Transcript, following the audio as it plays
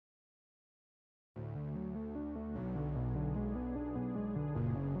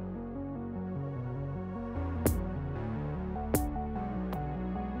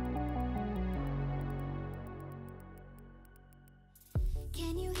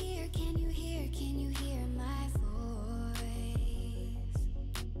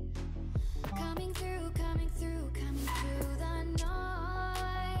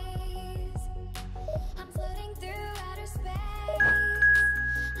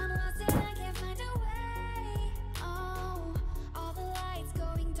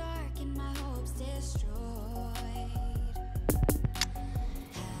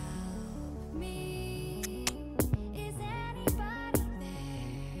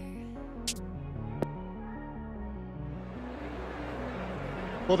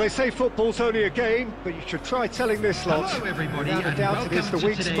Well, they say football's only a game, but you should try telling this lot. Hello everybody, Without a and doubt, it is the welcome to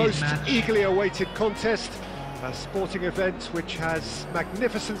week's today's most match. eagerly awaited contest. A sporting event which has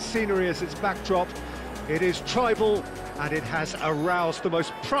magnificent scenery as its backdrop. It is tribal, and it has aroused the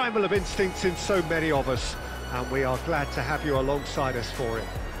most primal of instincts in so many of us. And we are glad to have you alongside us for it.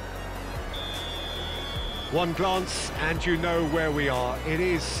 One glance and you know where we are. It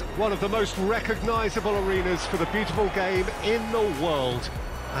is one of the most recognisable arenas for the beautiful game in the world.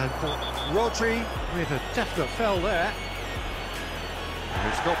 And Rodri with a definite fell there.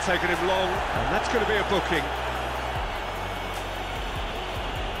 It's not taken him long, and that's going to be a booking.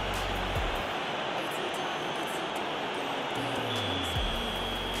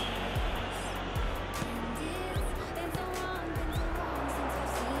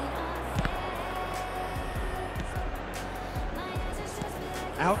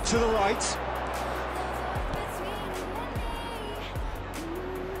 Out to the right.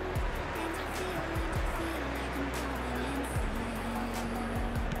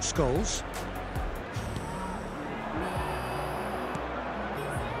 Scholes.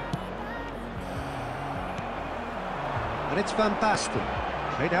 And it's Van Basten.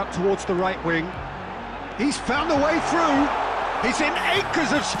 Played out towards the right wing. He's found the way through. He's in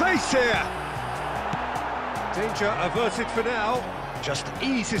acres of space here. Danger averted for now. Just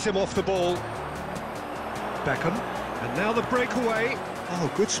eases him off the ball. Beckham, and now the breakaway. Oh,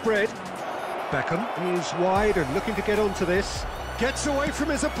 good spread. Beckham is wide and looking to get onto this. Gets away from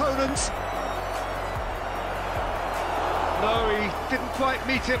his opponent. No, he didn't quite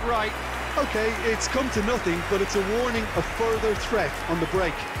meet it right. Okay, it's come to nothing, but it's a warning of further threat on the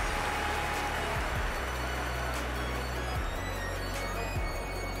break.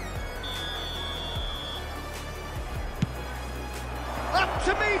 Up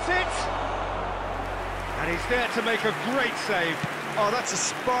to meet it! And he's there to make a great save. Oh, that's a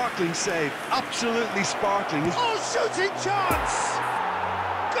sparkling save. Absolutely sparkling. Oh, shooting chance!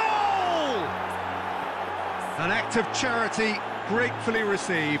 Goal! An act of charity gratefully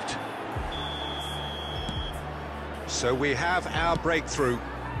received. So we have our breakthrough.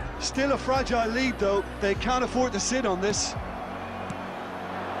 Still a fragile lead, though. They can't afford to sit on this.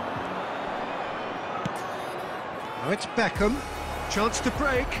 Now it's Beckham. Chance to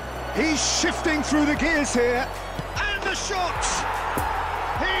break. He's shifting through the gears here. And the shot!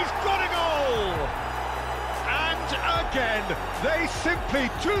 He's got a goal! And again, they simply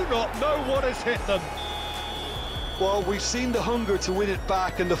do not know what has hit them. Well, we've seen the hunger to win it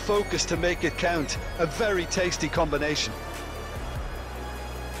back and the focus to make it count. A very tasty combination.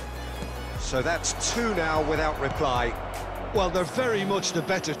 So that's two now without reply. Well, they're very much the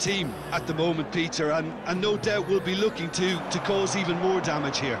better team at the moment, Peter, and no doubt will be looking to cause even more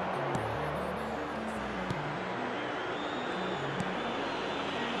damage here.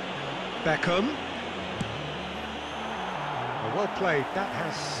 Beckham. Well played, that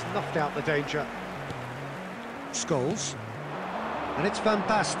has snuffed out the danger. Scholes. And it's Van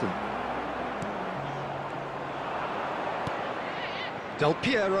Basten. Del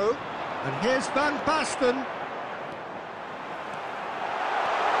Piero. And here's Van Basten.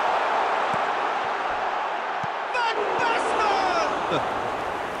 Van Basten!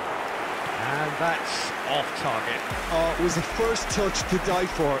 And that's off target. Oh, it was the first touch to die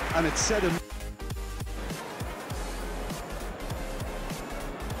for, and it set him.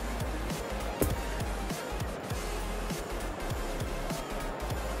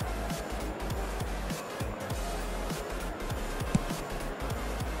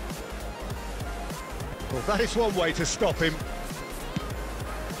 Well, that is one way to stop him.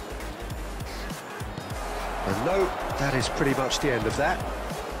 And no, that is pretty much the end of that.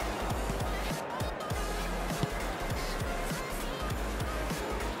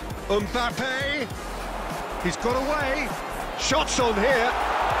 Mbappe! He's got away! Shots on here!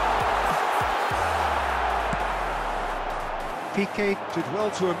 Piqué did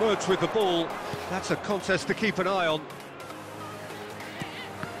well to emerge with the ball. That's a contest to keep an eye on.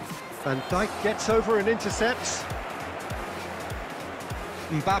 Van Dijk gets over and intercepts.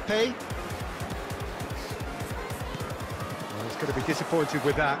 Mbappe. Well, he's going to be disappointed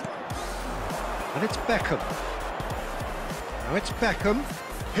with that. And it's Beckham. Now it's Beckham.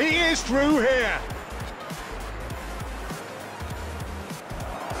 He is through here.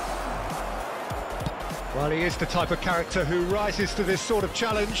 Well, he is the type of character who rises to this sort of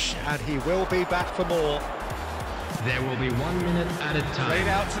challenge, and he will be back for more. There will be 1 minute at a time. Played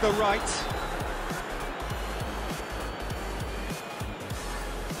out to the right.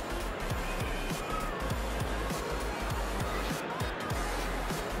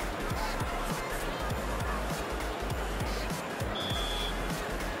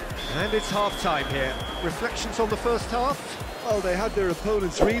 And it's half-time here. Reflections on the first half? Well, they had their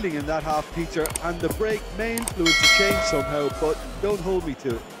opponents reeling in that half, Peter, and the break may influence the change somehow, but don't hold me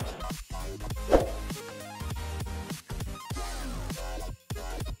to it.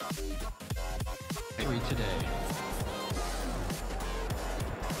 Today.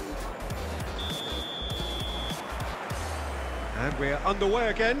 And we're underway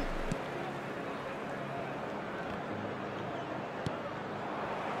again.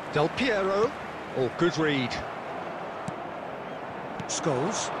 Del Piero. Oh, good read.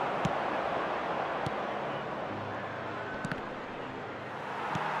 Scholes.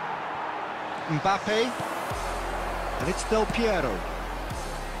 Mbappe. And it's Del Piero.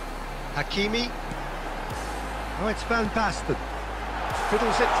 Hakimi. Oh, it's Van Basten.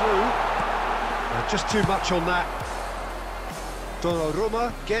 Fiddles it through. Just too much on that.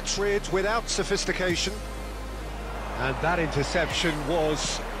 Ruma gets rid without sophistication. And that interception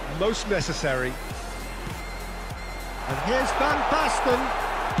was most necessary. And here's Van Basten.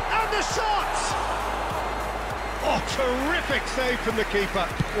 And the shot! Oh, terrific save from the keeper.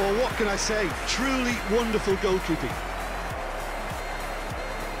 Well, what can I say? Truly wonderful goalkeeping.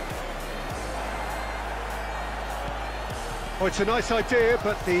 Oh, it's a nice idea,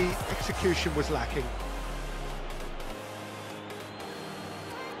 but the execution was lacking.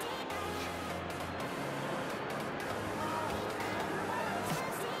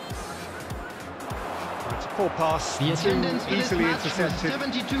 It's a poor pass, The attendance too easily intercepted.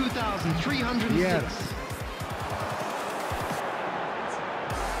 72,306. Yes.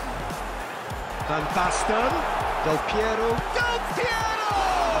 Van Basten, Del Piero. Del Piero!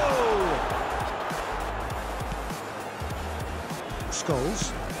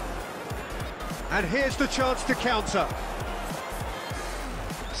 Scholes. And here's the chance to counter.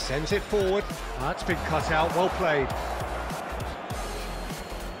 Sends it forward. That's been cut out, well played.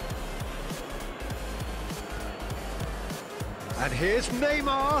 And here's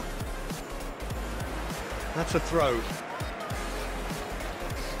Neymar. That's a throw.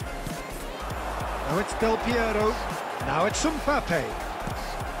 Now it's Del Piero. Now it's Mbappe.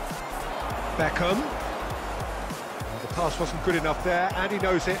 Beckham. The pass wasn't good enough there, and he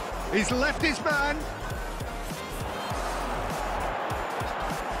knows it. He's left his man.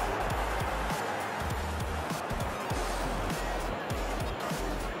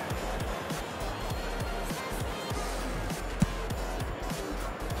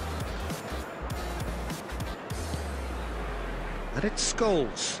 And it's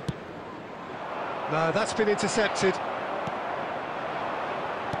Scholes. No, that's been intercepted.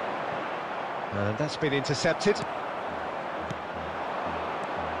 And that's been intercepted.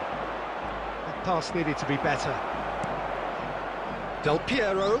 That pass needed to be better. Del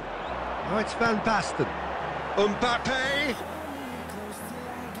Piero. Oh, it's Van Basten. Mbappe.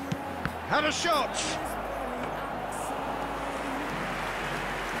 Had a shot.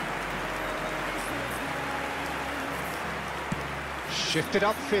 Shifted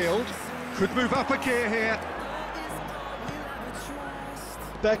upfield. Could move up a gear here.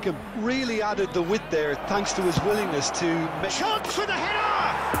 Beckham really added the width there thanks to his willingness to make... Chance for the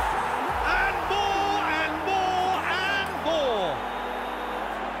header! And more and more and more!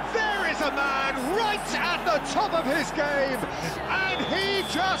 There is a man right at the top of his game, and he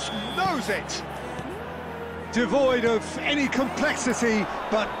just knows it! Devoid of any complexity,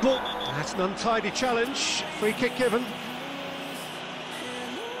 but that's an untidy challenge. Free kick given.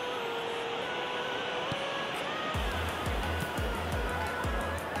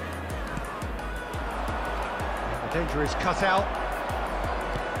 Danger is cut out.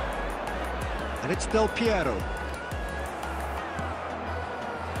 And it's Del Piero.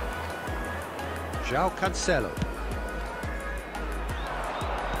 João Cancelo.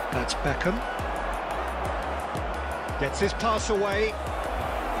 That's Beckham. Gets his pass away.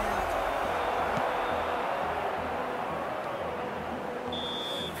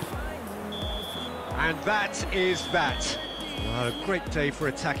 And that is that. A great day for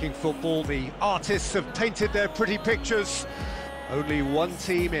attacking football. The artists have painted their pretty pictures. Only one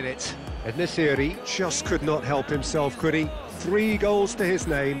team in it. And NESYRI just could not help himself, could he? 3 goals to his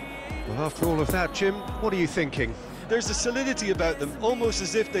name. Well, after all of that, Jim, what are you thinking? There's a solidity about them, almost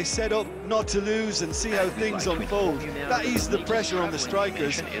as if they set up not to lose and see how things unfold. That eases the pressure on the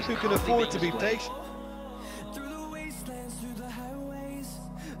strikers, who can afford to be patient.